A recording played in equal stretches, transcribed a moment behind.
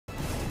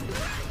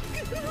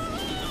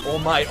All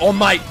Might, All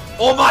Might,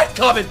 All Might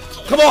coming!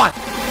 Come on!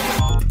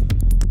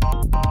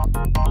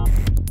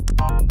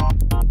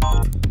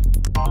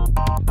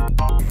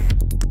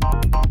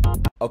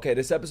 Okay,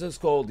 this episode's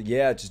called,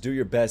 yeah, just do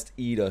your best,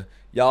 Ida.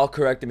 Y'all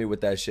corrected me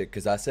with that shit,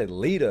 because I said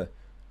Lita,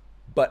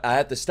 but I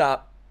had to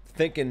stop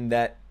thinking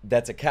that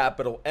that's a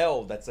capital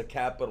L, that's a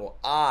capital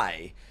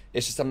I.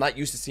 It's just I'm not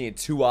used to seeing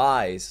two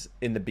I's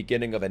in the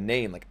beginning of a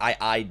name, like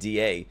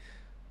I-I-D-A.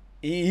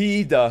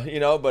 Ida, you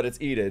know, but it's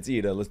Ida, it's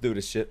Ida. Let's do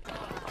this shit.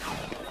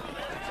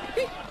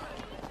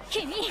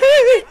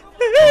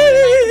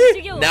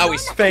 Now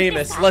he's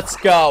famous, let's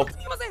go.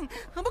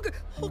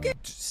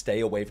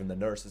 Stay away from the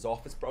nurse's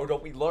office, bro.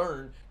 Don't we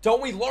learn?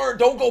 Don't we learn?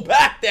 Don't go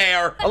back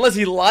there! Unless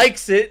he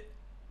likes it.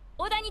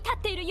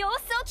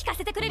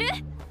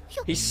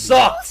 He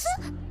sucks!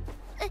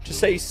 Just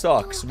say he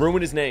sucks.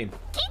 Ruin his name.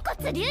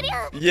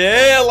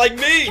 Yeah, like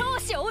me!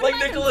 Like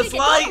Nicholas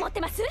Light!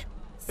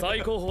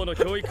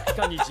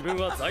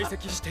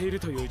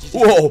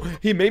 Whoa!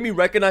 He made me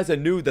recognize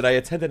and knew that I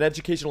attend an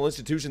educational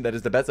institution that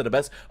is the best of the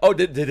best. Oh,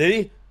 did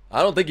he?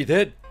 I don't think he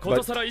did.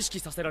 But,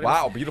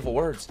 wow, beautiful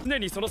words.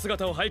 They're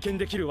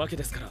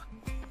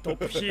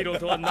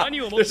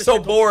so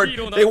bored.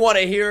 They want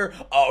to hear,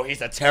 oh,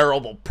 he's a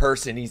terrible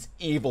person. He's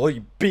evil.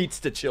 He beats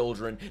the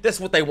children. That's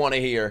what they want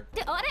to hear.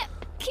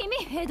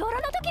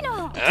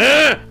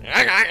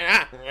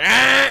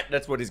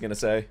 That's what he's going to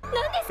say.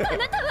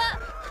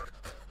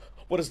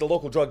 What does the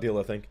local drug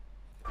dealer think?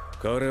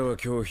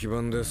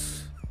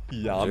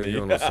 Yummy.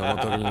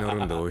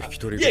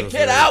 Yeah,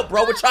 get out,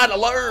 bro. We're trying to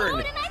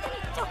learn.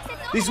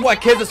 This is why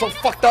kids are so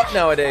fucked up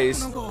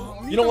nowadays.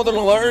 You don't want them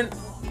to learn?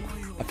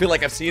 I feel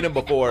like I've seen him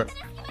before.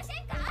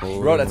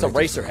 Bro, that's a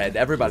racer head.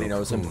 Everybody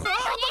knows him. Boom,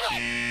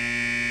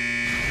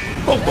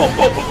 boom, boom,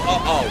 boom.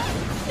 Uh-oh.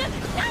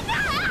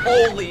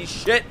 Holy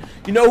shit.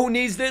 You know who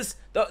needs this?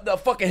 The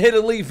fucking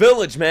Hidden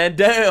Village, man.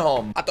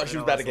 Damn. I thought she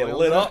was about to get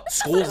lit up.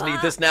 Schools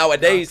need this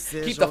nowadays.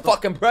 Keep the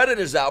fucking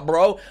predators out,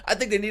 bro. I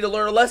think they need to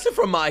learn a lesson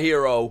from my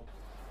hero.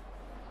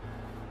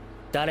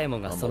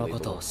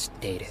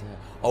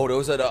 Oh,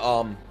 those are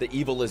the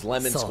Evil is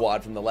Lemon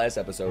squad from the last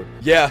episode.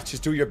 Yeah,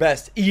 just do your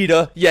best.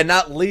 Ida. Yeah,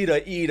 not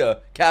Lita.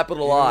 Ida.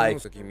 Capital I.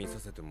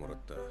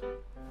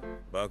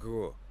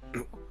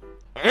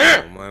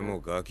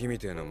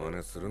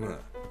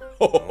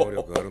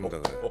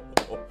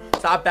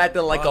 Stop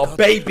acting like a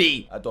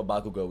baby. I thought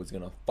Bakugo was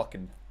gonna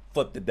fucking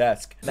flip the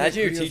desk.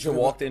 Imagine your teacher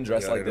walked in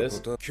dressed like this.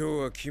 A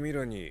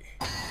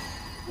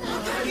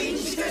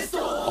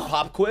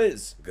pop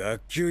quiz.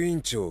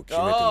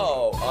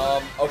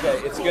 Oh,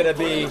 okay, it's gonna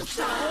be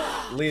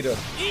Lita.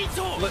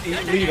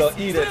 Lita,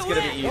 it's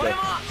gonna be Ida.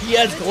 He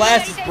has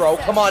glasses, bro.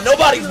 Come on,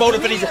 nobody's voting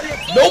for these.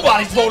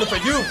 Nobody's voting for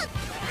you.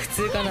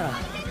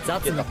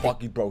 Get the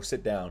fuck you, bro.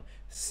 Sit down.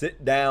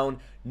 Sit down.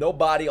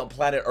 Nobody on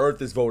planet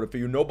Earth is voting for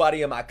you.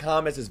 Nobody in my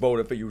comments is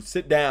voting for you.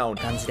 Sit down.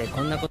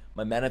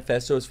 My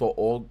manifesto is for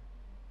all.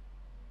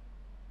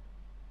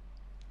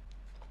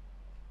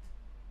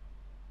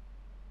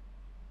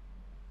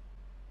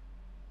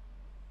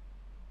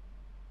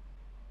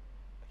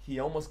 He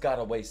almost got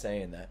away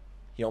saying that.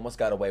 He almost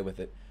got away with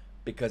it.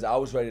 Because I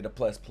was ready to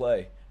press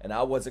play. And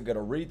I wasn't going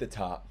to read the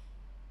top.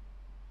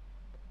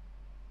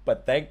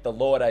 But thank the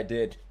Lord I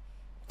did.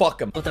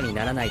 Fuck him. What'd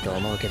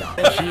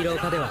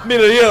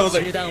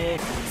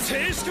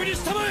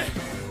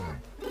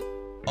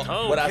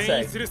I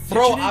say?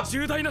 Bro,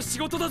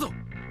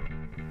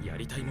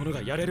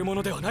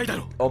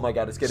 oh my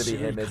god, it's gonna be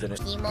him, isn't it?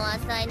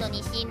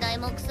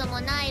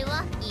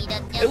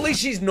 At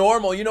least she's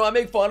normal. You know, I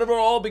make fun of her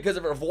all because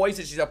of her voice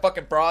and she's a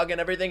fucking frog and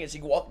everything and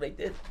she walked like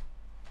this.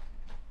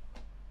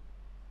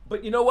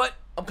 But you know what?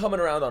 I'm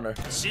coming around on her.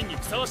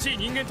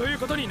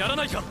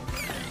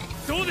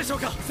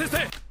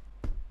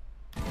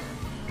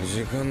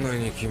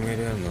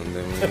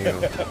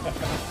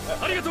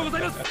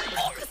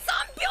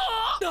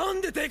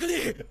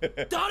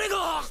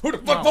 Who the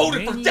fuck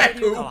voted for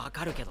Deku?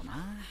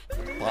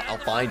 I'll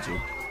find you.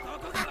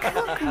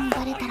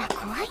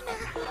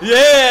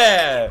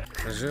 Yeah!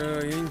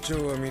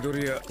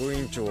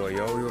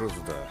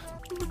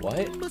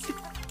 What?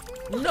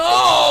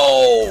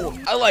 No!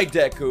 I like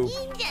Deku.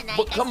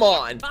 But come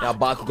on. Now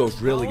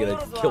Bakugo's really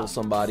gonna kill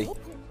somebody.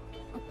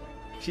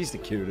 She's the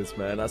cutest,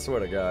 man. I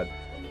swear to God.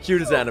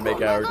 Cutest anime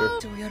character.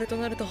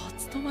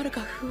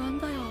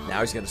 Now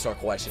he's gonna start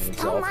questioning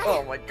himself.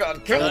 Oh my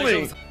god, kill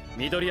me!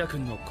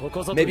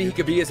 Maybe he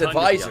could be his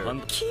advisor.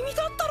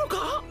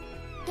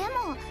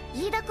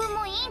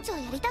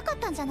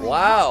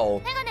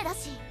 Wow.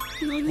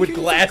 With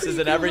glasses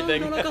and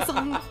everything.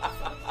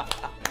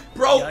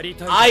 Bro,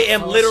 I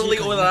am literally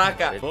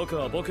Uraraka.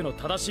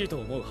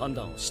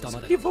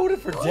 He voted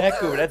for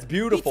Deku. That's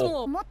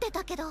beautiful.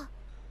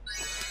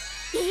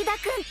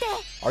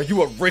 Are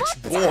you a rich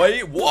boy?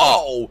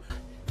 Whoa!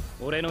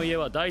 They were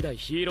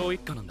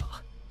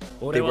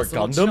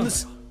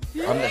Gundams?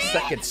 I'm the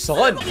second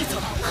son.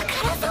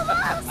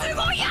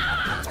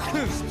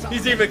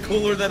 He's even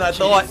cooler than I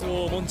thought.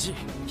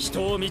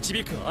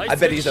 I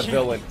bet he's a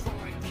villain.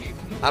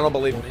 I don't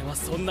believe it.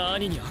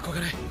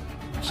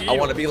 I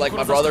want to be like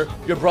my brother.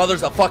 Your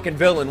brother's a fucking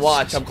villain.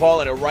 Watch, I'm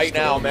calling it right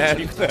now,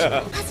 man.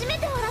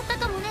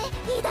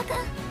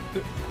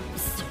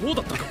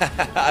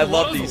 I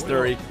love these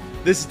three.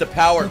 This is the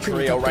power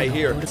trio right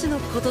here.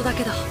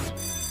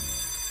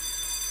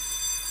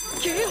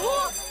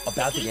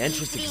 About the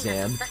entrance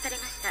exam. I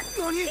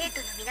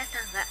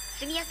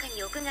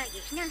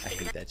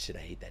hate that shit. I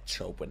hate that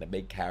trope when the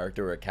main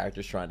character or a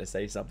character's trying to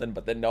say something,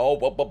 but then no,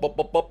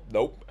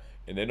 nope.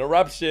 An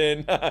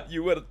interruption.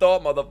 You would have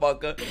thought,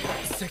 motherfucker.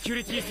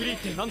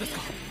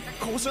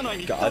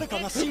 God.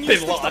 Bin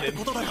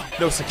Laden.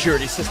 No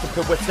security system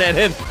could withstand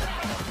him.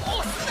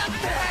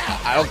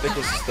 I don't think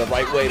this is the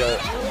right way to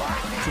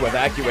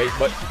evacuate,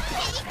 but...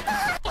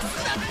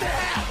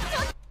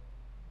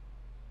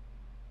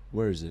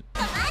 Where is it?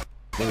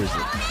 Where is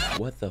it?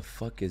 What the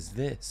fuck is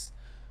this?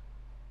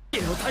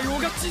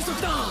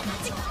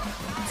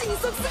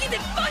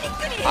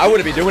 I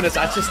wouldn't be doing this.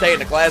 I'd just stay in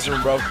the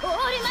classroom, bro.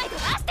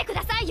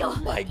 Oh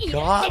my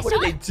god, what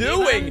are they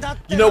doing?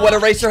 You know what,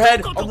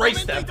 Eraserhead?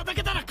 Erase them.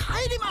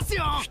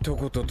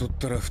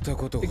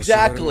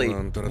 Exactly.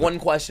 One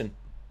question.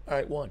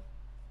 Alright, one.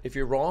 If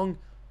you're wrong,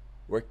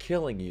 we're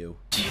killing you.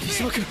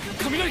 Oh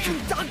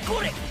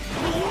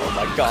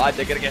my god,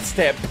 they're gonna get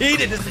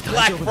stampeded. This is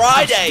Black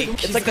Friday.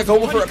 It's like they're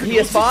going for a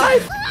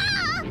PS5.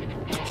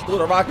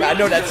 Little Rock, I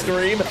know that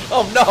scream.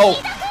 Oh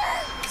no!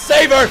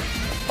 Save her!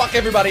 Fuck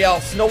everybody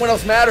else. No one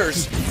else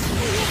matters.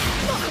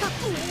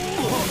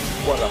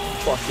 What a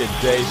fucking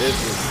day this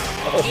is.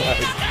 Oh my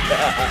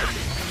god.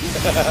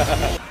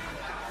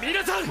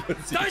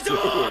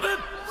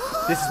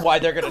 This is why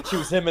they're gonna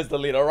choose him as the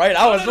leader, right?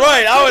 I was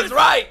right! I was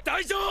right!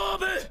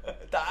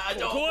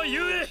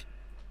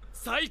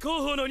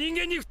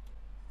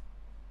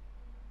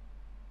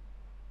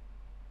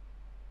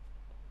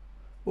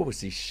 What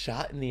was he,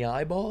 shot in the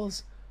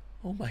eyeballs?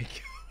 Oh my god.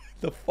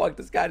 The fuck?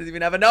 This guy doesn't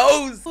even have a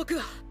nose!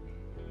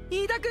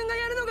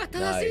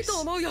 Nice.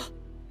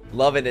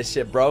 Loving this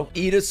shit, bro.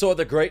 Ida saw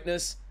the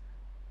greatness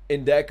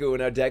in Deku, and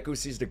now Deku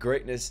sees the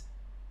greatness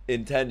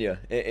in Tenya,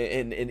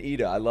 in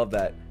Ida. I love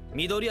that.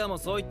 Look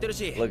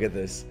at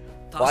this.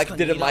 Why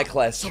didn't my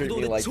class treat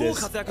me like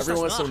this?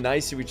 Everyone's so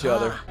nice to each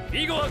other.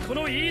 This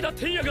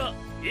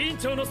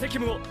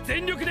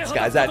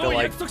guy's acting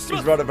like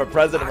he's running for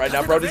president right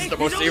now, bro. This is the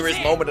most serious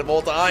moment of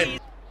all time.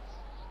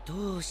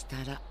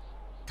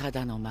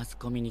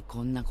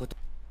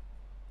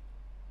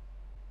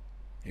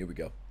 Here we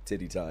go.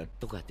 Titty time.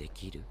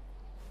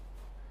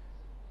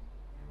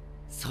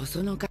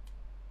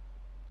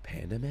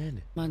 Panda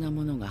Man?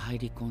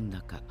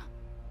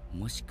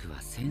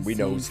 We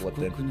know who slipped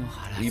in.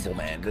 Evil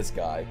Man, this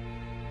guy.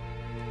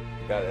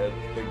 Got a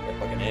big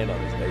fucking hand on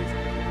his face.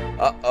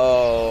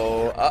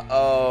 Uh-oh.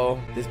 Uh-oh.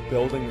 This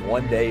building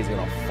one day is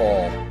gonna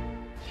fall.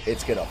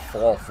 It's gonna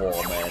fall,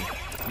 man.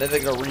 And then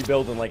they're gonna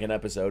rebuild in like an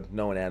episode.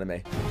 No, an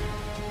anime.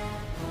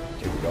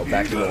 Here we go,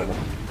 back to normal.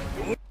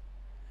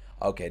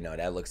 Okay, no,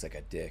 that looks like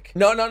a dick.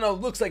 No,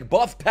 looks like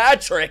Buff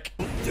Patrick!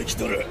 I'm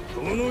gonna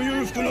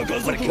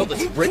kill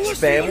this rich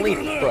family?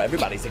 Bro,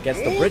 everybody's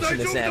against the rich in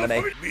this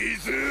anime.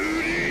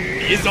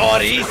 He's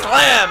on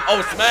E-Slam!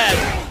 Oh,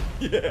 smash!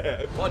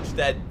 Yeah, punch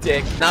that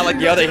dick. Not like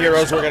the other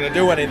heroes were gonna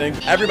do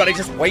anything. Everybody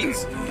just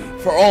waits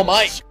for All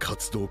Might.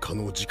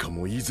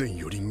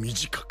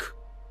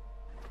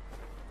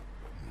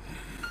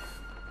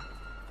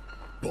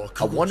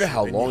 I wonder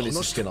how long this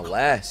is gonna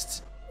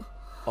last.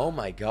 Oh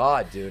my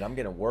god, dude, I'm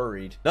getting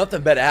worried.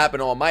 Nothing better happen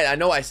to All Might. I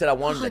know I said I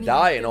wanted him to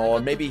die and all,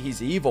 or maybe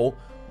he's evil,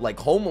 like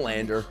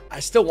Homelander. I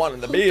still want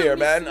him to be here,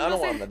 man. I don't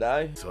want him to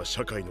die.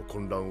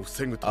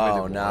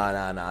 Oh,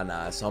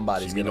 nah.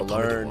 Somebody's gonna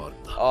learn.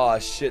 Oh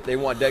shit, they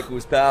want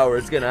Deku's power.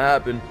 It's gonna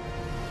happen.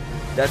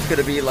 That's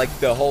gonna be like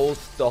the whole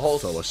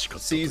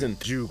season.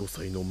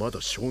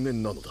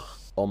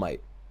 All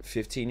Might,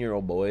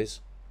 15-year-old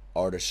boys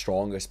are the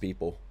strongest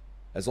people.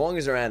 As long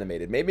as they're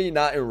animated. Maybe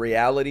not in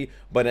reality,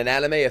 but in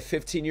anime, a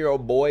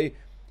 15-year-old boy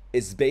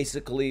is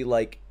basically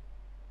like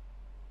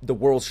the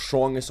world's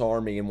strongest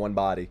army in one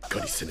body.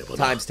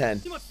 Times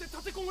 10.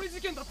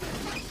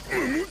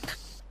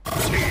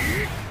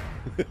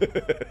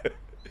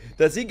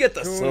 Does he get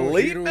to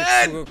sleep,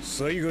 man?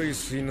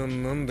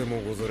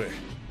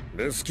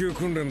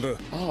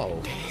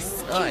 Oh,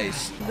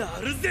 nice.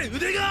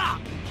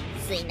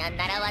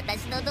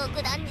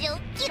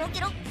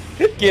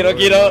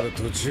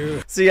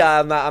 See,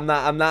 I'm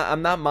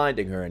not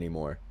minding her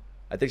anymore.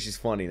 I think she's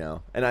funny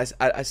now, and I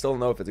still don't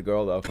know if it's a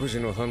girl though.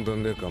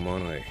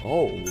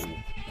 Oh,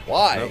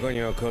 why? Oh.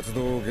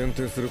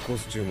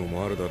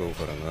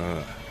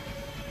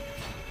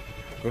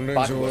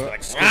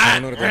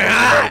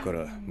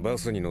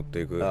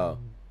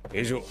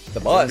 The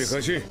bus.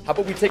 How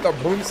about we take our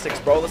broomsticks,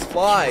 bro? Let's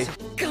fly.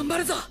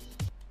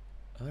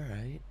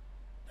 Alright.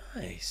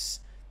 Nice.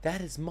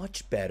 That is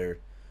much better.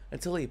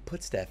 Until he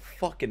puts that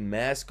fucking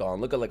mask on.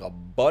 Looking like a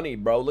bunny,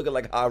 bro. Looking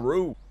like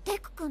Haru.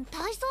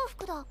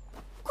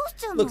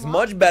 Looks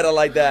much better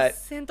like that.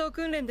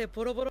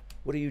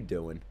 What are you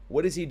doing?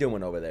 What is he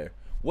doing over there?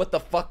 What the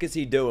fuck is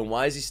he doing?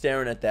 Why is he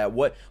staring at that?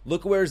 What?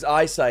 Look where his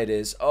eyesight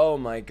is. Oh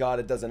my god,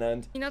 it doesn't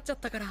end.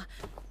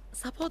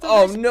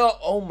 Oh no,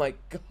 oh my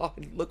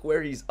god, look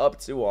where he's up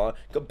to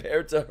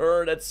compared to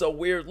her. That's so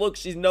weird. Look,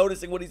 she's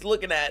noticing what he's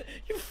looking at.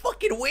 You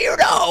fucking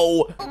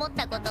weirdo.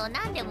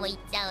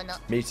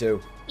 Me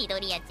too.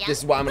 This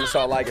is why I'm gonna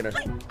start liking her.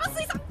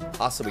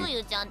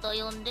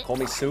 Asui. Call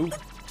me Sue.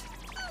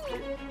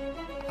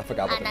 I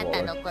forgot what the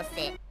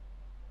word.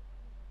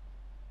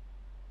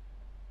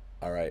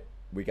 Alright,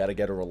 we gotta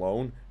get her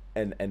alone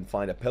and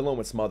find a pillow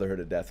and smother her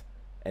to death.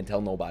 And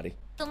tell nobody.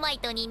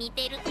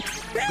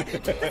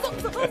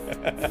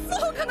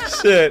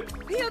 Shit.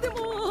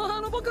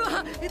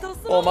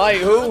 Oh my,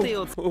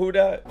 who? Who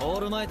that?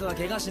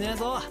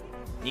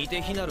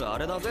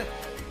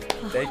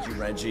 Thank you,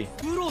 Renji.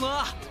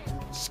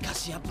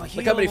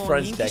 Look how many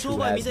friends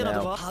Deku has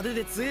now.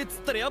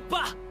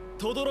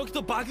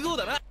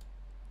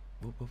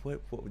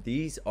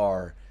 These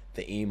are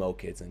the emo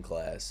kids in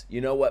class.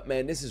 You know what,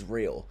 man? This is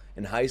real.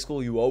 In high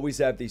school, you always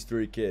have these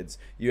three kids.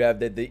 You have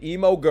the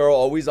emo girl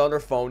always on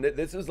her phone.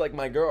 This was like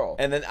my girl.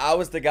 And then I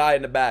was the guy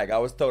in the back. I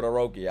was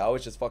Todoroki. I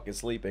was just fucking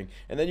sleeping.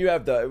 And then you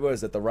have the, what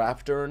is it, the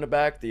raptor in the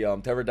back, the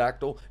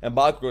pterodactyl. And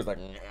Bakugo was like,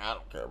 I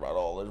don't care about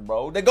all this,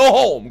 bro. Then go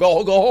home.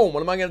 Go home.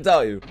 What am I gonna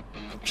tell you?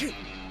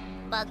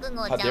 How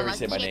dare you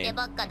say my name?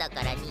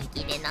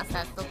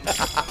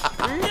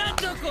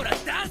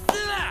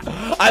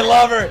 I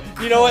love her.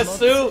 You know what,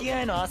 Sue?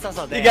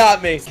 You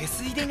got me. Let's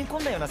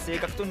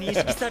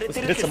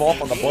hit some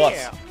off on the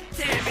bus.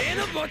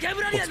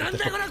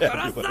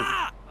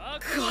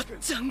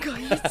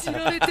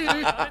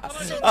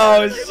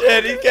 Oh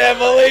shit, he can't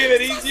believe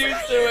it. He's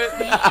used to it.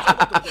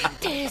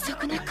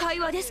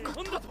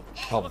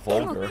 Oh,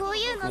 vulgar.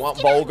 You want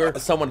vulgar?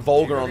 Someone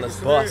vulgar on this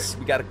bus.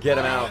 We gotta get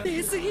him out.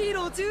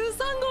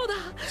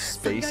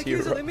 Space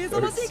hero.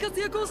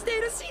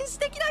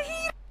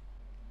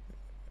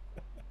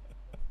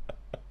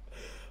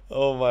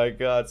 Oh my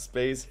god,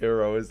 Space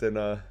Hero is in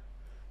a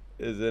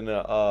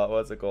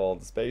what's it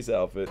called? Space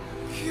outfit.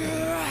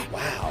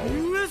 Wow.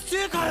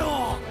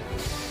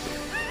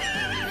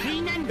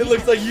 It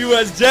looks like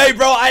USJ,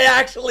 bro. I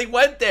actually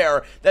went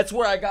there. That's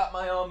where I got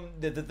my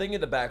the thing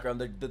in the background,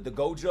 the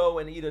Gojo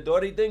and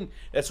Itadori thing.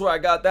 That's where I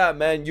got that,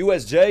 man.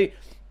 USJ.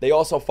 They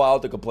also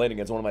filed a complaint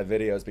against one of my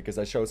videos because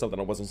I showed something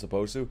I wasn't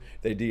supposed to.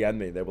 They DM'd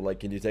me. They were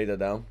like, "Can you take that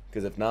down?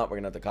 Because if not, we're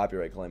gonna have to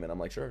copyright claim it." I'm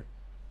like, "Sure."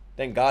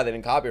 Thank God they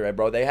didn't copyright,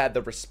 bro. They had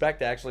the respect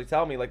to actually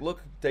tell me, like,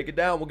 "Look, take it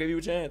down. We'll give you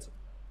a chance."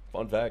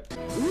 Fun fact. The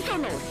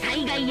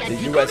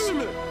US.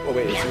 Oh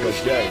wait, it's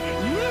USJ.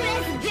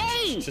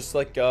 It's just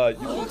like So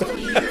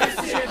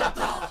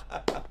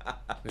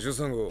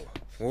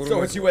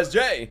it's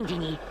USJ.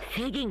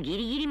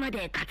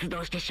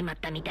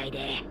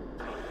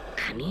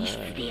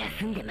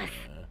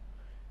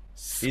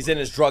 He's in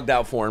his drugged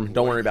out form.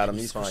 Don't worry about him.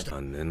 He's fine.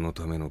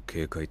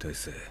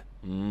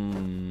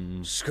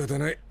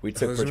 We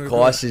took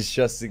precautions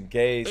just in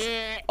case.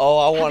 Oh,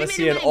 I want to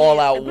see an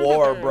all-out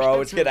war, bro.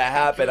 It's gonna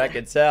happen. I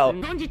can tell.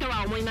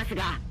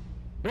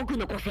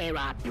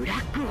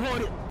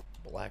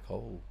 Black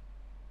hole.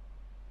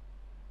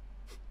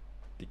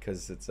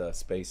 Because it's a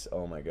space.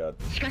 Oh my god.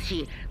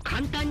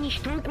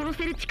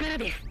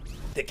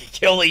 They can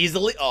kill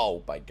easily.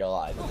 Oh my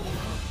god.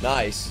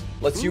 Nice.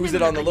 Let's use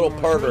it on the little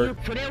pervert.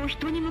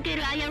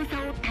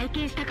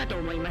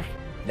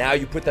 Now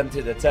you put them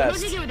to the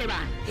test.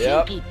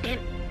 Yep.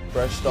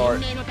 Fresh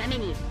start.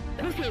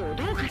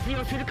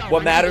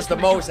 What matters the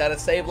most? How to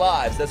save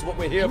lives. That's what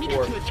we're here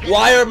for.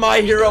 Why are My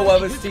Hero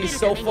OSTs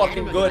so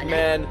fucking good,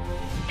 man?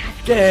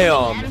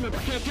 Damn.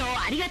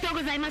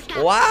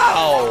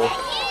 Wow.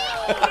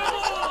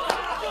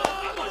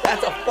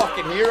 That's a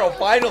fucking hero,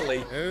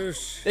 finally.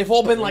 They've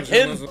all been like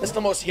him. That's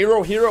the most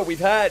hero we've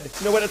had.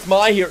 You know what? It's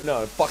my hero.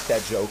 No, fuck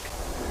that joke.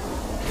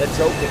 That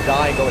joke can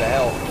die and go to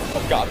hell.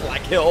 Oh god,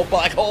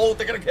 Black Hole,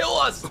 they're gonna kill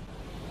us!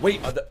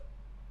 Wait, are the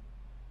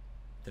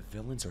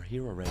villains are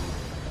here already?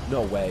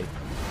 No way.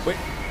 Wait.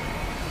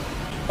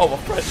 Oh, a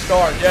fresh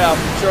start, yeah,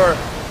 for sure.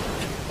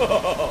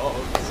 Oh,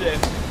 shit.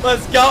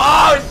 Let's go.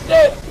 Oh,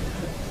 shit!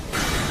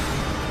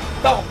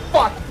 Oh,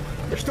 fuck!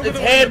 It's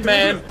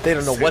Handman. They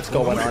don't know what's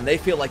going on. They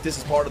feel like this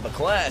is part of the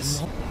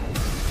class.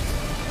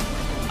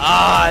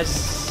 Ah,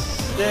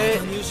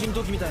 shit.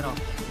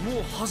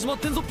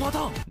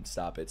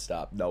 Stop it,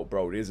 stop. No,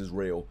 bro, this is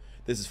real.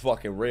 This is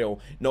fucking real.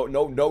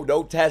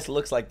 No test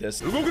looks like this.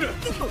 This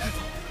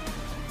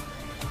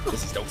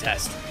is no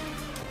test.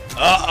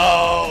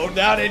 Uh-oh,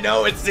 now they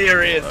know it's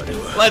serious.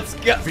 Let's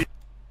go.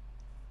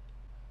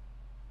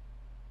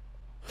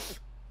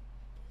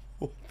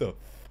 What the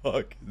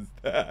fuck is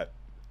that?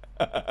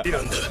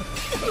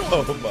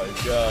 Oh my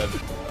god.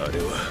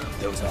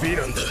 Those are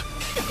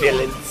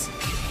villains.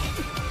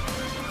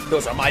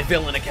 Those are my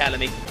villain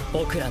academy.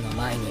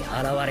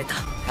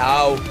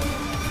 How?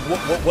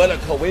 What a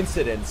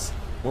coincidence.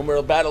 When we're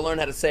about to learn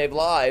how to save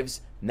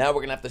lives, now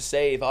we're gonna have to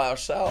save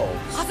ourselves.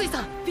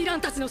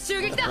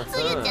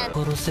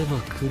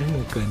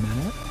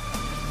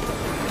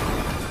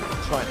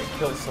 trying to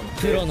kill some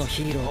プロの kids.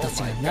 ヒーロー Oh たち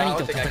が my 何 god,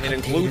 と I think I 戦 can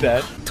ってい include るの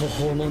that. か途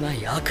方もな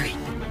い悪意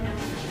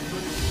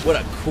What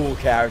a cool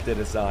character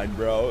design,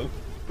 bro.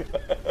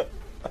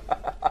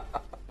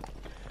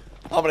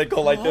 I'm gonna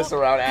go like this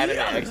around Anime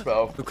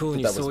Expo. 向こう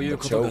に That was そういう no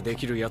ことが joke. で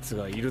きる奴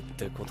がいるっ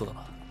てことだ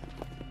な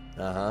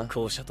Uh-huh.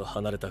 校舎と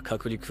離れた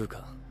隔離空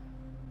間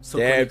そ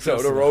こに Damn, クラ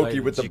スが入 Todoroki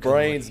る with the 時間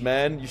割 brains,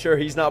 man. You sure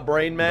he's not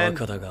brain バ man?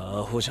 カだが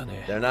アホじゃ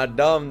ねえ They're not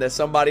dumb. There's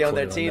somebody on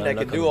their team that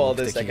can do all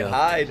this, that can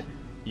hide.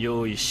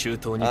 用意周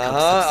到に隠 Uh-huh.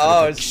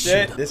 さ Oh れた奇襲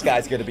shit. だ This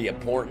guy's gonna be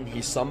important.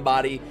 He's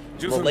somebody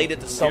related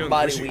to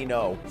somebody we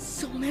know.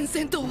 正面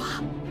戦闘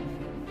は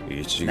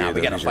Nah,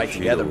 we gotta fight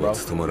together, bro.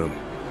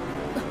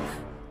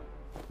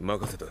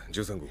 任せた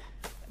13号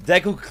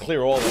Deku could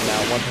clear all of them now.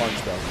 One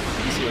punch, bro.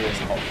 You serious?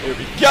 Oh, here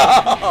we go.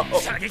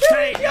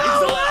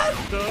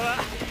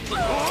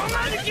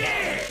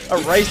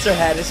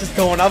 Eraserhead is just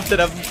going up to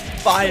them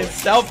by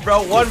himself,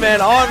 bro. One-man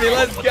army.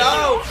 Let's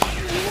go.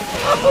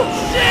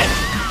 Oh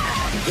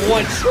shit.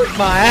 One trick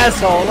my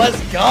asshole.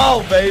 Let's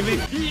go, baby.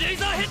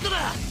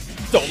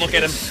 Don't look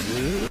at him.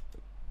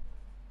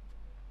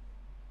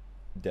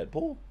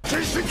 Deadpool?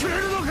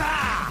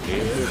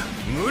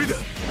 無理だ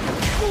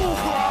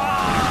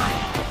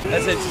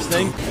That's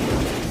interesting.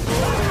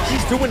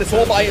 He's doing this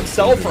all by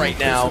himself right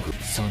now.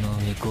 その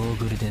上ゴー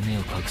グルで目を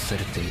隠さ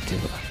れていて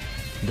は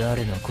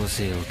誰の個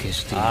性を消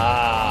しているの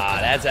Ah,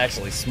 that's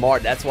actually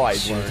smart. That's why he's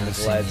集 wearing 団 the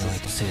戦に遭い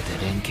glasses. とせいで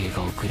連携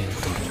が遅れを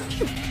取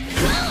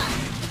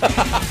る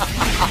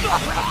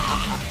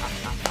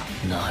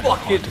なるほ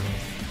Fucking ど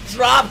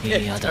drop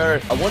kick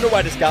her. I wonder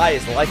why this guy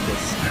is like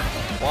this.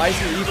 Why is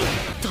he evil?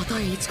 叩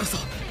い一こそ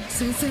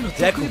先生の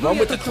Deku, run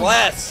with the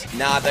class.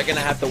 Nah, they're gonna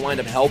have to wind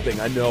up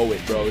helping. I know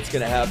it, bro. It's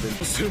gonna happen.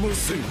 せま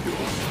せんよ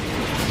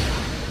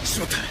し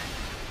まった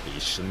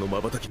一瞬の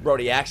瞬き Bro,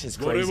 the action's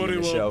我 crazy 々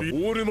in the は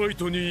show. オールマイ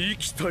トに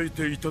息絶え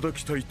ていただ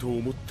きたいと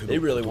思って They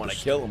really want to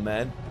kill him,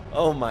 man.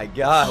 Oh my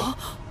god.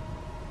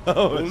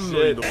 Oh 本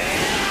来 shit. の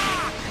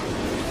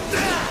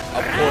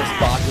Of course,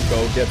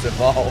 Bakugo gets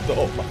involved.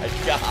 Oh my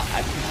god.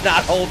 He's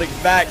not holding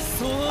back.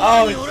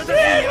 Oh shit.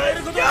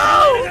 Let's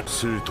go.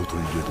 生徒とい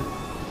え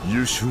ど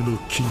優秀な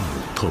金の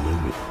卵あ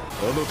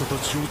なたた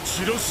ちを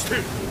散らして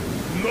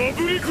な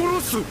ぶり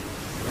殺す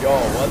Yo,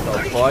 what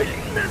the fuck?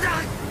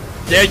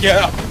 Yeah,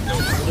 yeah.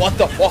 What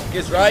the fuck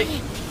is right?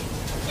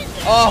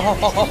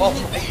 Oh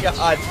my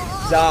god.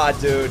 Nah,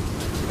 dude.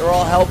 They're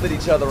all helping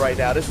each other right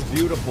now. This is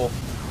beautiful.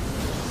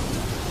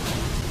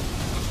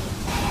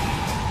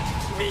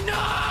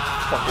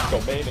 Fucking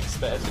domain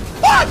expansion.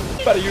 Fuck!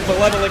 Better use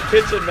Malevolent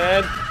Kitchen,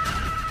 man.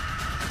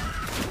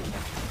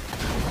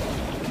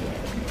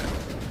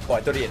 Oh,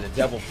 I thought he had the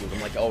devil fruit.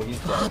 I'm like, oh, he's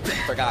dead.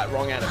 Forgot.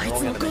 Wrong enemy. あい Wrong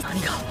つの enemy. 子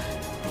何が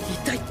一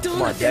体どう Come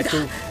な on, ってんだ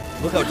Deku.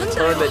 Look how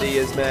determined he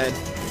is, man.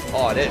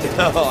 Oh,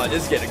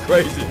 this is getting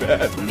crazy,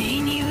 man.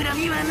 身に恨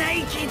みはな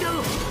いけど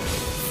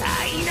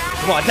災難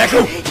Come on,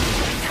 Deku.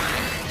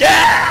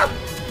 Yeah!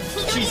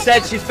 She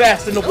said she's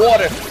fast in the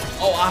water.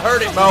 Oh, I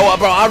heard it, bro.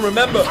 Bro, I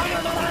remember.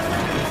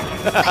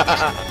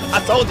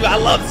 I told you I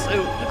love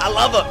Sue. I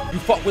love her. You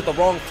fucked with the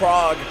wrong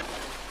frog.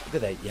 Look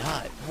at that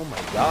yacht. Oh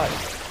my god.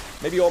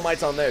 Maybe All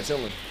Might's on there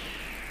chilling.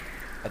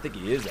 I think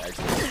he is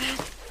actually.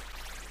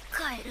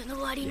 カエル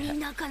の割に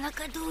なかな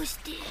かどうし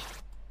て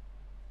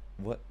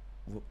What?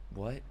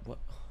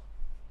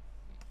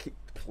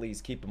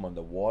 Please keep him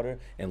underwater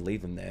and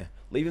leave him there.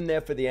 Leave him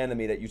there for the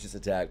enemy that you just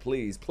attacked.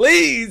 Please.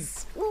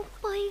 Please! おっ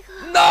ぱい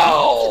が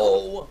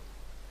No!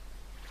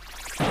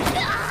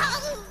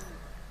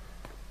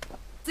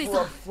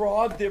 For a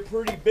frog, they're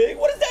pretty big.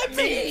 What does that ち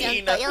ゃん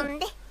mean? と呼ん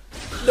で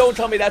Don't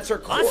tell me that's her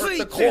quirk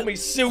to call me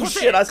Sue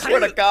shit. I swear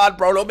to God,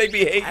 bro. Don't make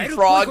me hate you,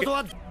 frog.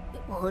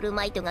 オール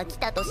マイトが来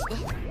たとして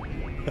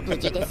無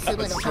事で済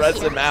むのか Stress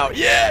しら him out.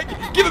 Yeah,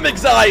 give him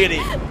anxiety.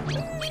 緑や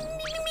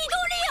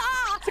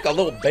It's like a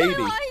little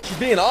baby. She's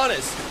being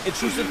honest.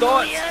 Intrusive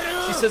thoughts.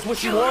 She says what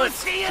she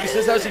wants. She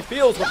says how she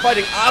feels. We're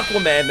fighting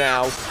Aquaman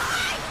now.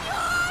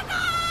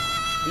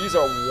 These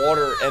are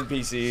water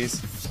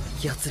NPCs.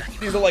 奴らに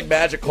These are like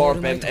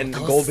Magikarp and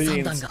倒す三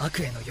Goldbeans. 段が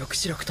悪への抑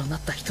止力とな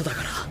った人だ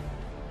から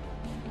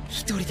一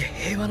人で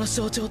平和の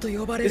象徴と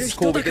呼ばれ This る is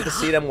cool. 人 We だか get ら to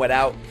see them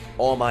without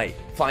All Might.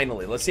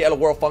 Finally. Let's see how the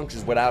world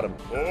functions without him.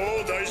 お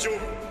お大丈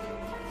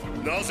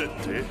夫なぜっ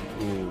て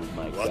Oh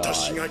my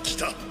私 god. が来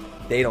た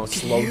They don't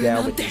slow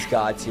down with these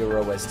God tier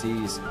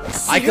OSTs.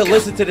 I could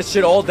listen to this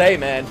shit all day,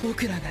 man.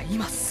 僕らが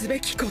今すべ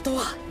きこと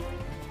は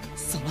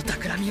その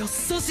企みを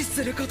阻止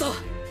すること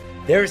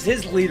There's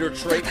his leader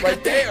trait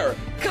right there.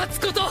 勝つ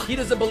こと He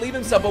doesn't believe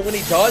himself, but when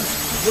he does,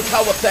 look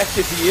how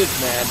effective he is,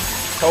 man.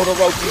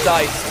 Todoroki's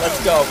ice.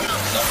 Let's go.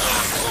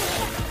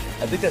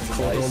 I think that's his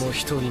子 ice. 供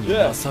一人に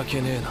Yeah. 情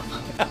けねえ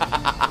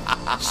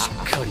なし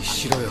っかり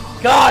しろよ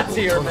God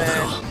tier, 大人だ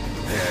ろ man.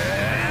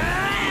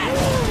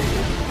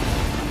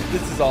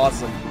 This is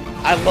awesome.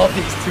 I love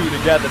these two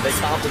together. They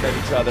complement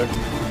each other.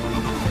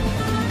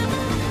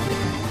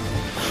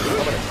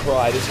 I'm gonna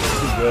cry. This is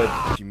too good.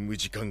 勤務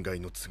時間外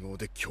の都合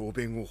で教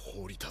鞭を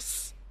放り出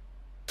す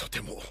と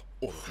ても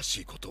おか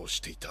しいことをし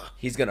ていた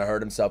He's gonna hurt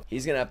himself.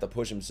 He's gonna have to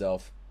push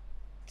himself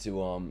to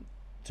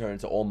turn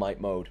into All Might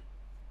mode.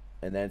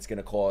 And then it's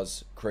gonna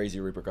cause crazy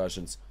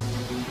repercussions.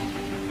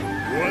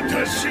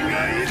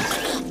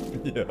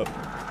 Yeah.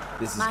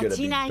 This is gonna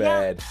be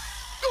bad.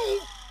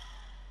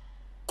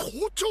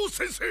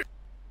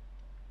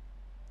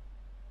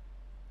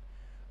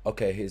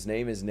 Okay, his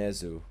name is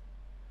Nezu.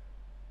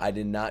 I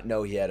did not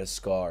know he had a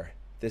scar.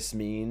 This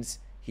means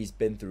he's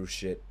been through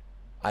shit.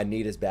 I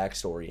need his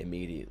backstory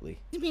immediately.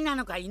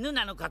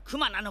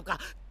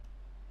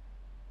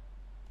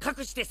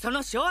 隠してそ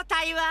の正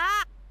体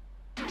は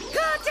校長さ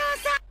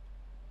ん。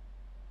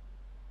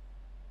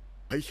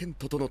大変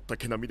整った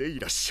毛並みでい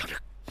らっしゃる。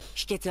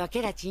秘訣は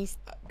ケラチン。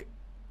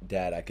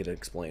Dad, I could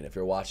explain. If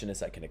you're watching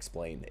this, I can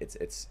explain.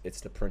 It's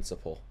the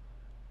principle.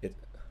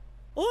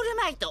 オール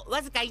マイト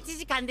わずか1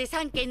時間で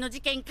3件の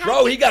事件解決。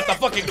 Bro, he got the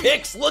fucking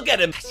kicks. Look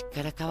at him. 昔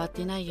から変わっ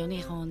てないよ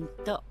ね、ほん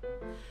と。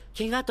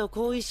怪我と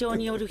後遺症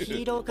によるヒ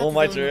ーロー活動 Oh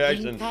my の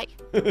reaction. 限界。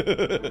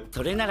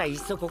それならいっ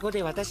そここ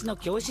で私の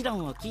教師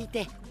論を聞い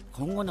て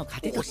今後の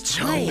糧として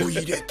茶を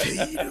入れてい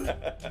る。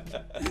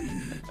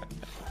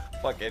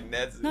Fucking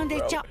Nezu, 飲んで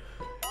ちょ。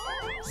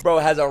 Bro,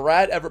 has a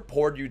rat ever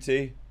poured you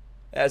tea?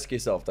 Ask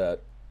yourself that.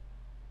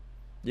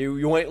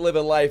 You ain't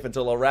living life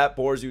until a rat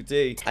pours you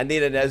tea. I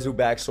need a Nezu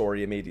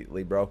backstory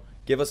immediately, bro.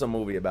 Give us a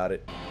movie about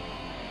it.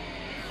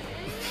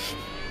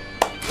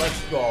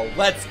 Let's go.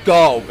 Let's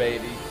go,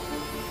 baby.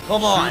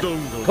 Come on.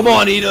 Come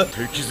on, Ida.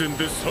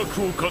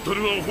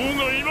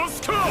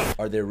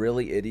 Are there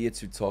really idiots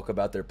who talk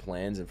about their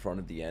plans in front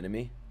of the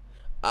enemy?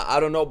 I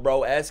don't know,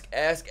 bro. Ask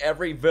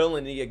every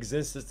villain in the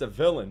existence of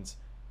villains.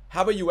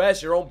 How about you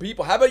ask your own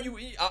people? How about you?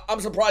 I'm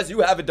surprised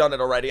you haven't done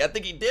it already. I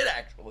think he did,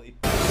 actually.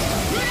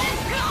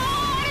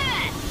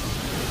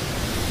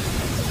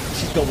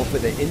 She's going for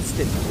the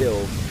instant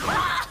kill.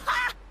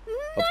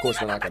 Of course,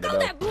 we're not gonna know.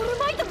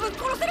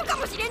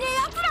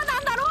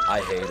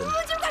 I hate him.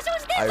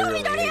 I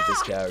really hate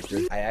this character.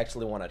 I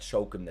actually want to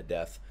choke him to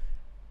death.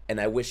 And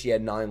I wish he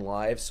had 9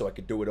 lives so I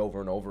could do it over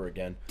and over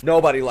again.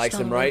 Nobody likes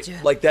him, right?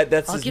 Like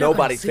that's just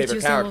nobody's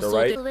favorite character,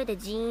 right?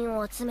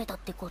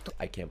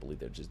 I can't believe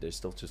they're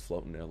still just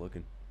floating there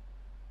looking.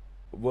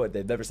 What,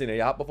 they've never seen a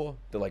yacht before?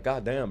 They're like,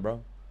 God damn,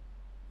 bro.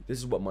 This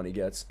is what money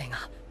gets. Yeah,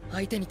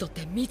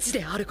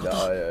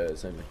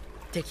 same thing.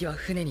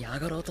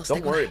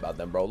 Don't worry about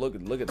them, bro. Look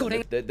at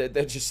them.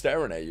 They're just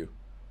staring at you.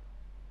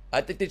 I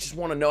think they just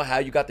want to know how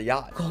you got the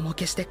yacht. I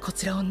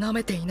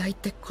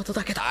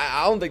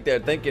don't think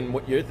they're thinking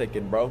what you're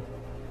thinking, bro.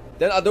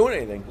 They're not doing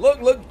anything. Look.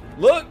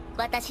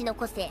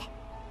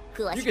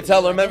 You can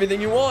tell them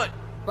everything you want.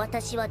 Like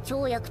a frog.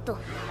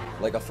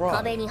 Like a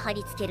frog. Hey,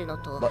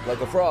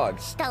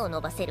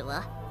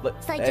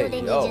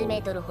 yo.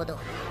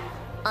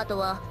 I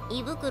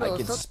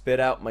can spit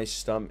out my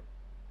stomach.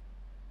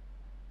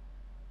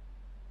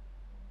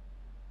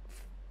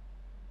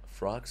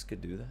 Frogs could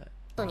do that.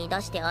 And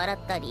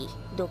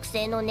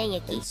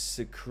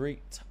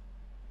secrete.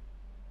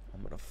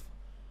 I'm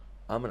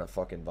gonna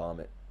fucking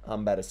vomit.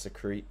 I'm about to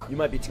secrete. You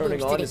might be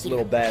turning on this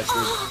little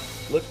bastard.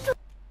 Look.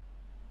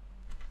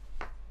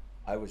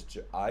 I was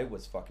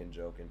fucking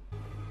joking.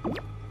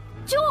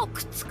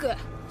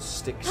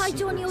 Stick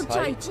super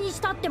tight.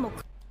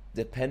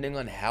 Depending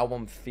on how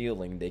I'm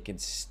feeling, they can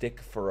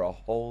stick for a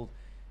whole.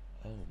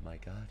 Oh my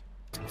god.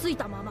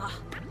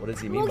 What does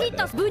he mean by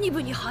that?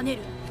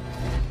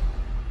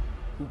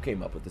 Who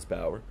came up with this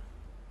power?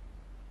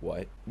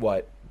 What?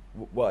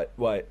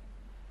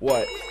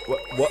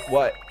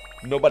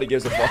 Nobody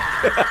gives a fuck.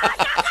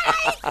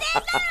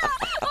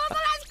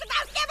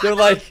 They're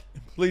like,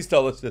 please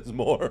tell us there's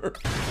more.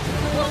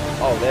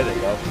 Oh, there they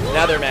go.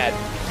 Now they're mad.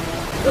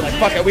 They're like,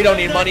 fuck it, we don't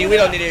need money, we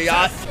don't need a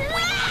yacht.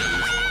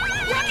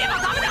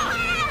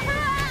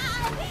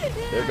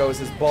 There goes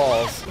his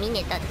balls.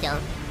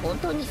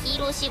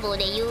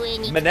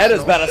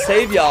 Minetta's about to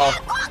save y'all.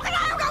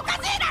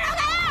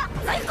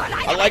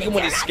 I like him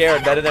when he's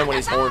scared better than when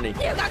he's horny.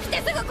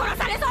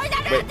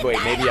 Wait,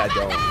 maybe I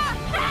don't.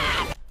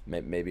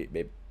 Maybe,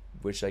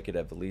 wish I could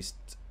have at least.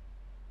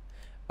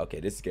 Okay,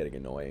 this is getting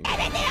annoying.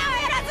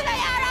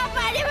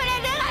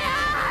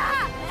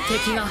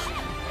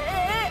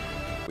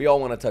 We all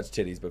want to touch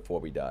titties before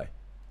we die.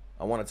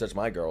 I want to touch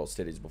my girl's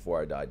titties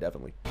before I die,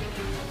 definitely.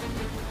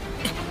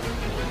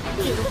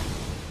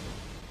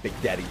 Big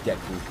Daddy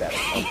Deku battle.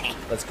 Oh,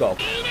 let's go.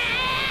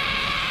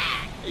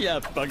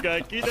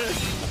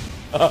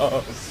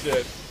 Oh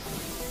shit.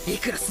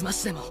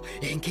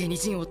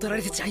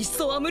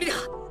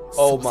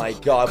 Oh my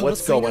god,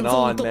 what's going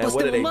on, man?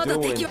 What are they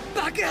doing?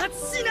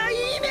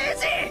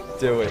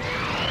 Do it.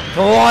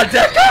 Come on,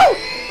 Deku!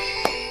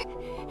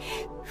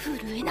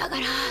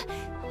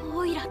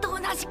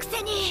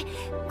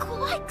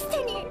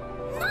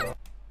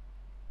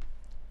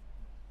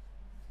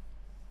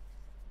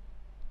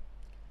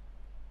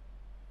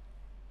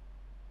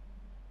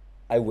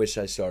 I wish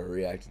I started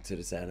reacting to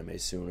this anime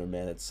sooner,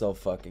 man. It's so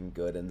fucking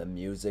good, and the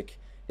music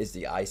is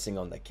the icing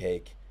on the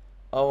cake.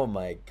 Oh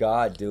my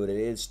god, dude, it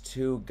is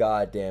too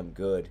goddamn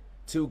good.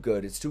 Too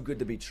good. It's too good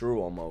to be true,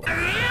 almost. It's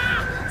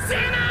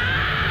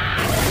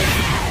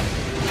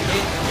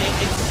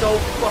so so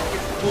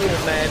fucking cool,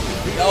 man.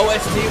 The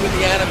OST with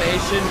the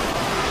animation.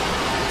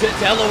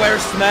 Delaware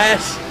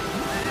Smash.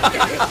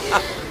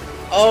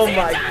 Oh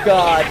my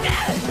god.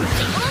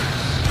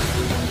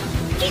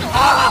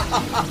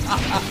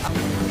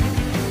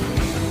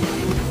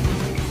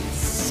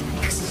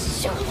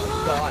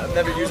 God, I'm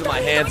never using my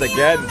hands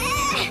again.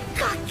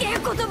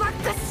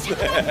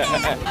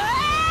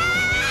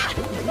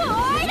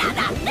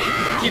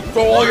 Keep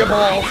throw all your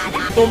balls.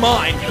 Throw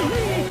mine.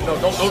 No,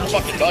 don't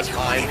fucking touch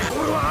mine.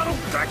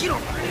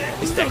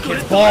 It's that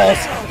kid's balls.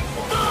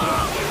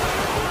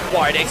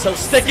 Why are they so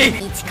sticky?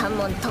 It's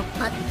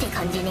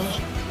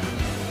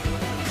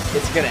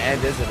gonna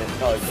end, isn't it?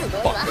 Oh,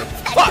 fuck it.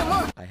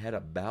 Fuck! I had a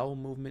bowel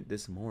movement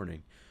this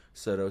morning,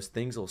 so those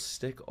things will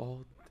stick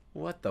all...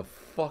 What the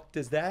fuck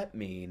does that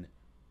mean?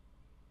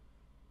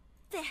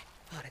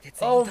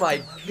 Oh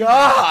my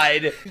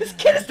god! This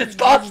kid is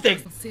disgusting!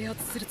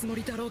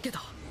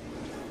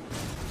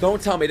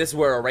 Don't tell me this is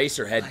where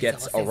Eraserhead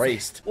gets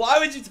erased. Why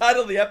would you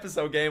title the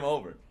episode Game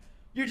Over?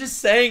 You're just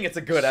saying it's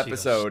a good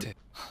episode.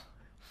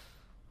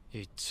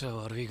 Oh,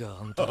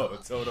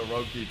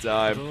 Todoroki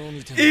time.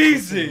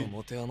 Easy! The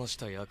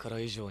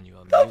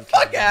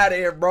fuck out of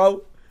here,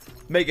 bro!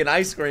 Making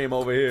ice cream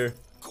over here.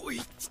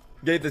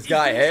 Gave this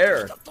guy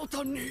hair.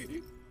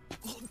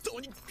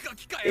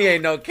 He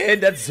ain't no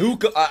kid, that's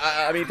Zuko.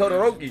 I mean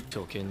Todoroki.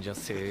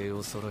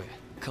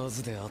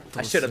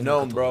 I should have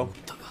known, bro.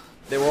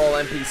 They were all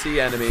NPC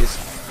enemies.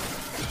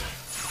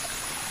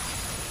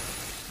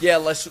 Yeah,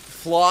 let's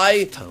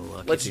fly.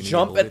 Let's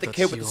jump at the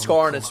kid with the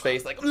scar on his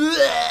face. Like,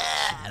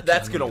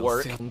 that's gonna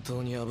work. He's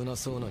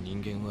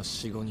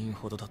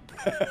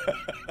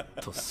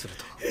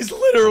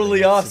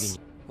literally us.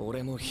 You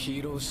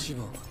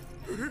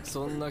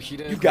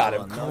got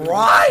him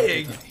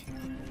crying.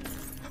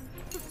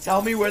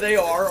 Tell me where they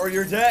are or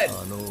you're dead. I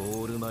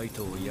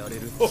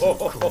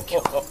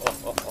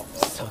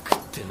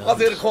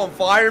was gonna call him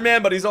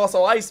Fireman, but he's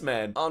also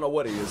Iceman. I don't know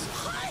what he is.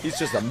 He's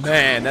just a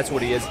man, that's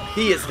what he is.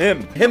 He is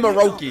him.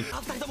 Himoroki.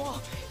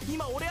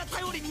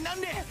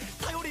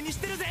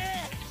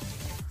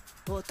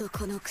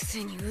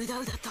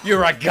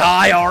 You're a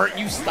guy, aren't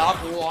you? Stop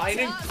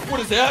whining. What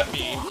does that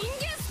mean?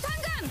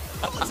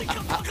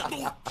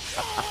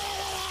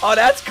 Oh,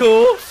 that's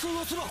cool.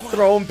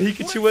 Throwing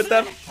Pikachu at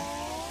them.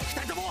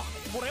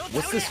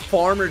 What's this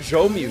Farmer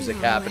Joe music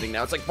happening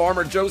now? It's like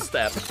Farmer Joe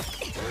step.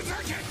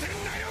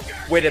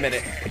 Wait a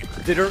minute.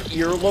 Did her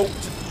earlobe?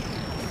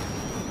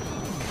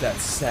 That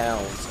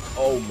sounds.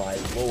 Oh my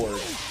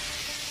lord.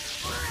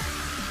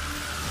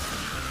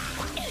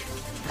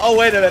 Oh,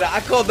 wait a minute. I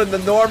called them the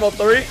normal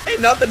three.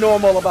 Ain't nothing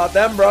normal about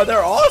them, bro.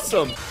 They're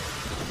awesome.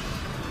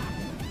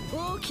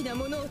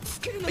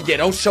 Yeah,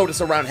 don't show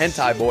this around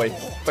Hentai Boy.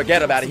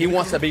 Forget about it. He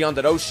wants to be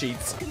under those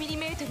sheets.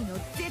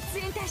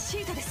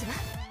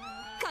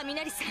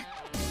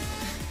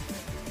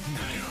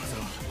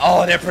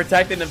 Oh, they're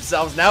protecting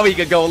themselves. Now he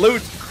can go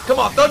loot. Come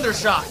on, Thunder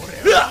Shot.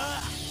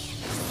 Yeah.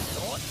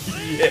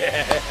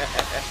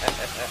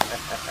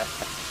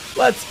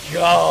 Let's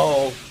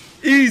go.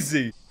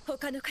 Easy.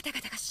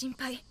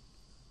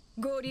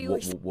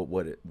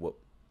 What?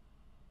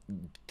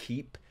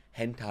 Keep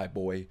Hentai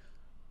Boy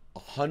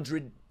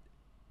 100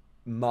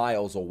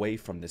 miles away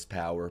from this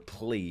power,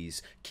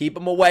 please. Keep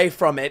him away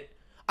from it.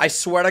 I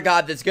swear to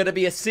God, there's gonna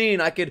be a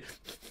scene. I could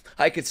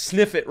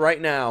sniff it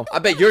right now. I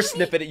bet you're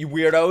sniffing it, you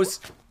weirdos.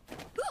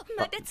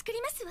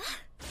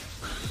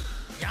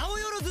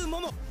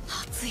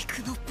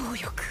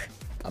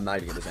 I'm not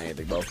even gonna say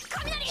anything, bro.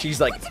 She's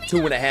like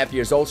 2.5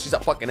 years old. She's a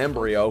fucking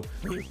embryo.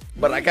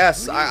 But I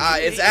guess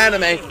it's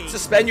anime.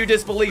 Suspend your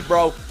disbelief,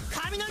 bro.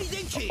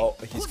 Oh,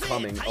 he's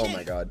coming. Oh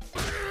my God.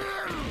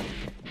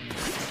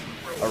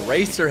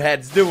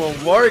 Eraserhead's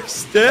doing work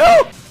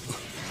still.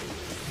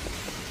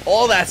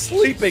 All that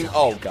sleeping.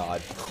 Oh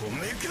God.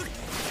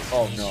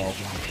 Oh no.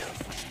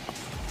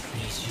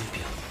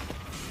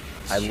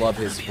 I love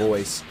his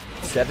voice.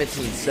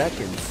 17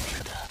 seconds.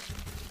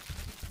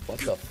 What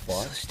the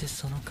fuck?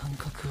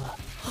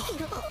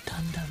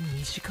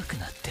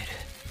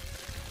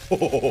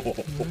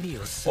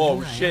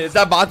 Oh shit, is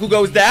that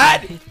Bakugo's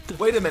dad?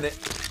 Wait a minute.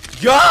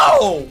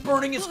 Yo!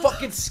 Burning his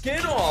fucking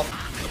skin off.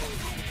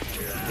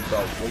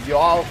 Bro, will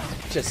y'all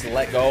just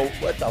let go?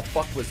 What the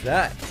fuck was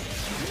that?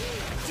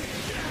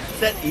 Is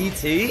that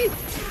E.T.?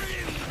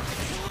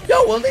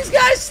 Yo, will these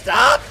guys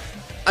stop?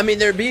 I mean,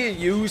 they're being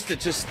used to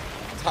just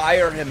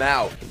tire him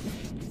out.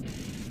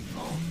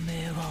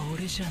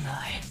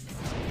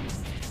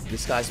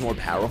 This guy's more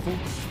powerful?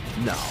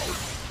 No.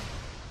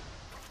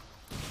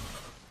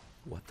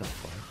 What the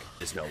fuck?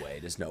 There's no way,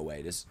 there's no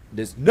way,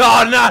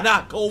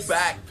 no, go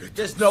back.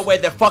 There's no way,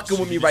 they're fucking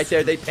with me right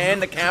there. They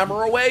panned the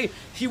camera away.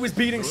 He was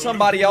beating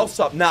somebody else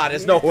up. Nah,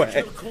 there's no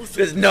way.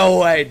 There's no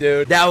way,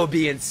 dude. That would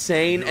be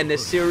insane, and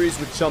this series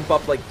would jump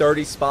up like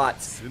 30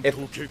 spots if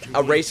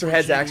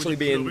Eraserhead's actually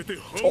being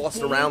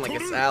tossed around like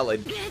a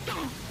salad.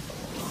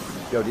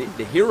 Yo,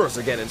 the heroes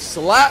are getting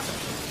slapped.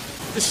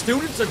 The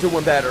students are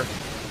doing better.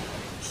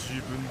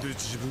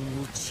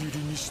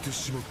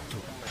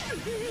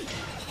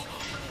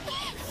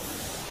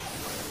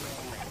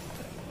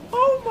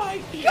 Oh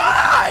my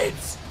god!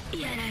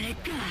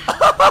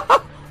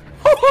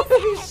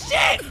 Holy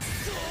shit!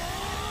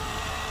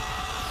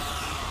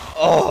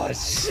 Oh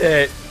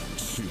shit!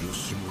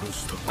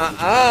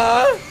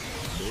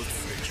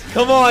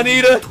 Come on,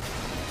 Ida!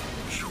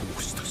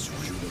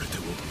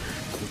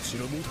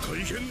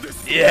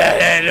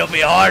 Yeah, it'll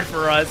be hard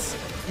for us.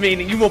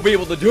 Meaning you won't be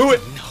able to do it.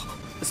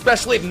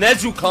 Especially if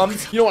Nezu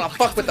comes. You don't want to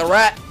fuck with the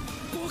rat.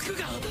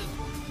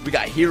 We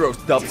got hero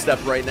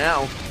dubstep right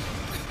now.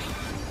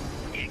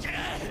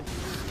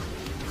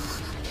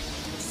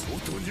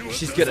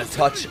 She's gonna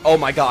touch. Oh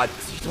my god.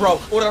 Bro,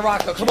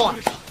 Uraraka, come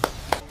on.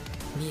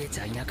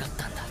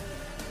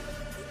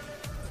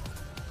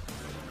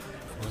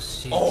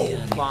 Oh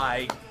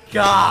my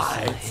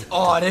god.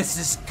 Oh, this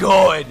is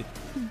good.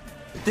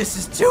 This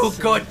is too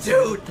good,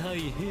 dude.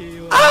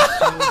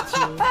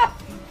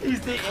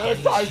 He's the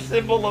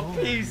anti-symbol of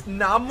peace,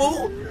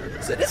 Namu.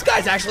 So this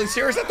guy's actually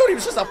serious. I thought he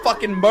was just a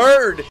fucking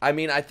bird. I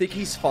mean, I think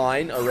he's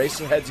fine.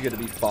 Eraserhead's gonna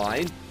be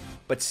fine.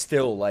 But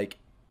still, like,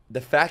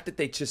 the fact that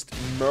they just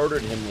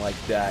murdered him like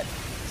that.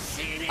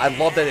 I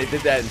love that they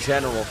did that in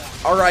general.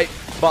 Alright,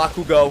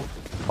 Bakugo.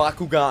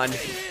 Bakugan.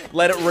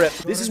 Let it rip.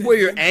 This is where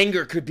your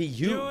anger could be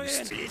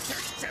used.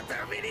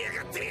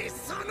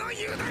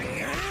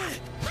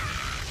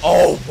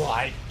 Oh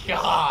my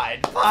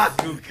god!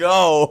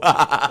 Bakugo!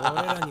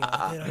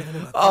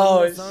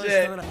 Oh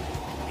shit!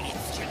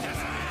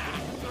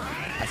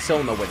 I still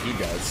don't know what he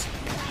does.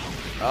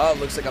 Oh,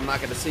 looks like I'm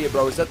not gonna see it,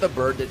 bro. Is that the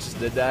bird that just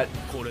did that?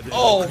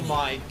 Oh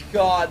my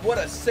god, what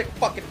a sick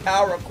fucking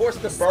power. Of course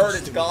the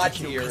bird is god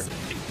tier.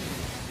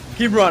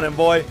 Keep running,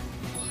 boy.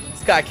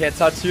 This guy can't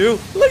touch you.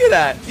 Look at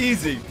that.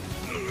 Easy.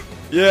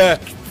 Yeah.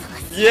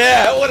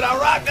 Yeah,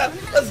 Uraraka!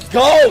 Let's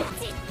go!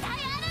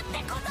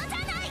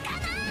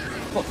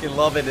 Fucking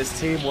loving this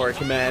teamwork,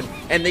 man.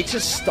 And they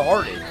just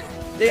started.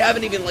 They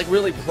haven't even, like,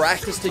 really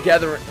practiced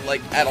together,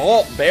 like, at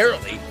all.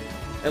 Barely.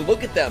 And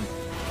look at them.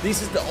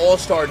 This is the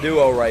all-star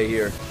duo right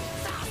here.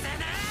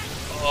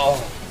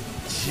 Oh,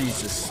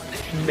 Jesus.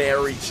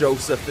 Mary,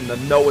 Joseph, and the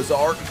Noah's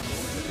Ark.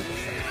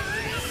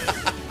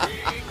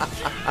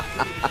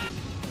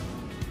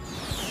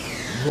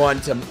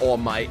 Run to All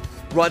Might.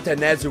 Run to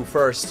Nezu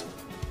first.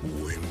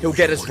 He'll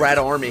get his rat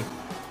army.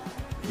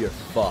 You're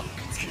fucked.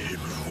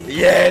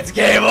 Yeah, it's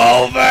game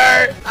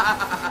over!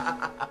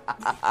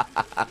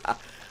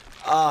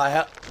 Oh,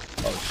 hell.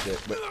 Oh, shit.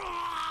 Wait.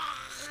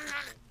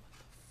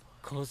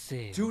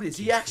 Dude, is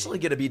he actually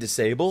gonna be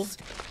disabled?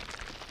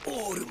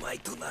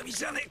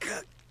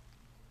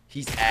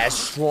 He's as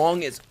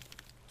strong as...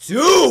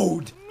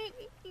 Dude!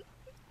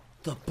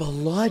 The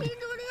blood?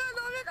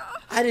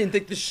 I didn't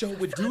think the show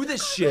would do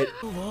this shit.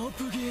 Oh.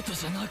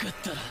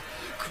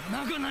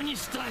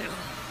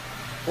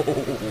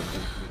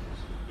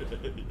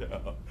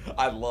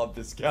 I love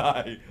this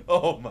guy.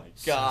 Oh my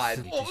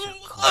god.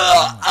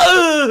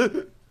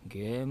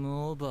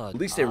 At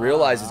least they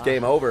realize it's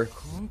game over.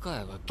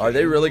 Are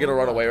they really gonna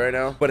run away right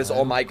now? But is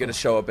All Might gonna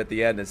show up at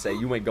the end and say,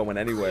 you ain't going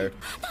anywhere?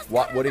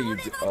 What are you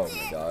doing? Oh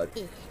my god.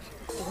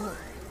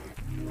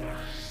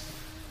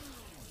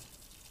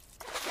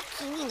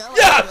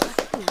 Yeah!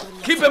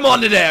 Keep him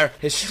under there!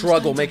 His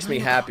struggle makes me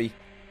happy.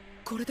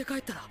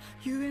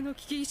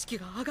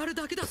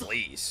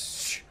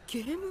 Please.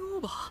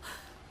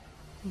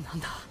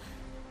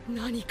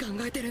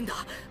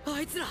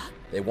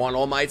 They want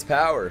All Might's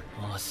power.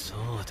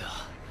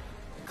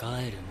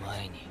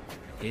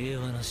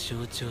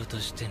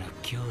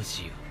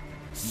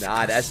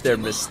 Nah, that's their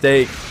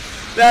mistake.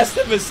 That's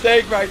the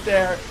mistake right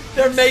there.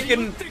 They're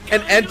making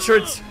an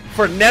entrance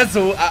for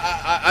Nezu.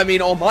 I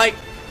mean, All Might.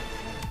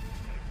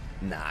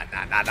 Nah,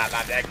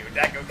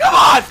 Deku. Come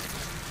on!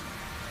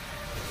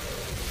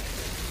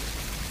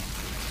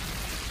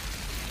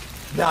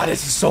 Nah,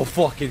 this is so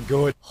fucking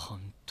good.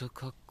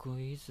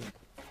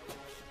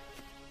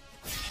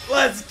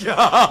 Let's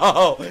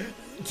go!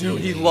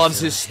 Dude, he loves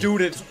his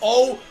students.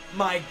 Oh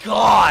my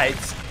god!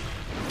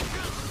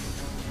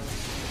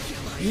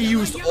 He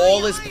used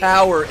all his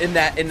power in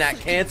that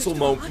cancel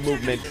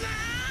movement.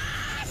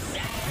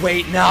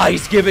 Wait, nah,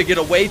 he's giving it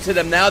away to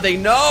them. Now they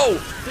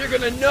know! They're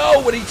gonna know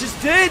what he just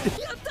did!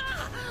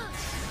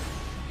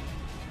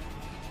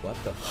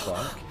 What the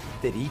fuck?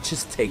 Did he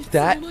just take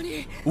that?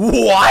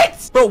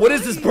 What? Bro, what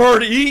does this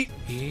bird eat?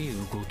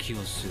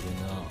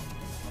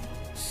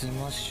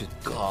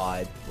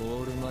 God.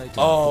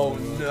 Oh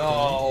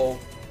no.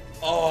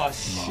 Oh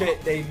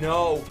shit, they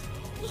know.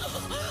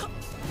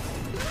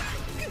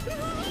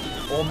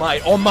 All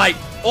Might, All Might,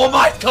 All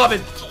Might's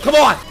coming! Come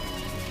on!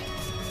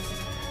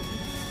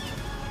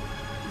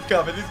 He's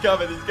coming.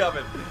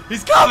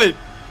 He's coming!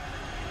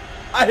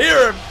 I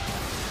hear him!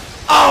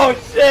 Oh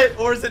shit!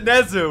 Or is it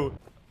Nezu?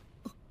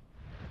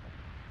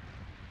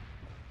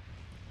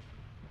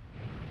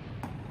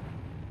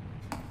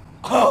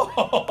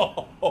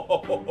 Oh!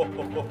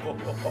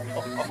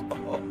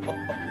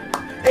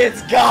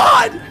 It's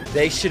God!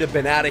 They should have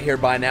been out of here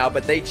by now,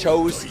 but they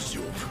chose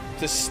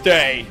to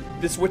stay.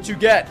 This is what you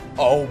get.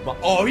 Oh my!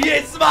 Oh, he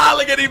ain't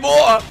smiling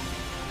anymore!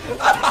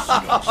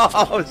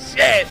 Oh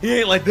shit! He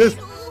ain't like this.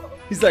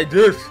 He's like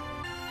this.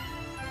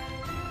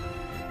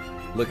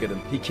 Look at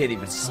him. He can't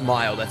even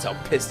smile. That's how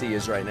pissed he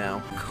is right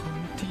now.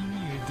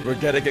 We're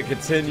getting a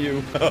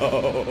continue.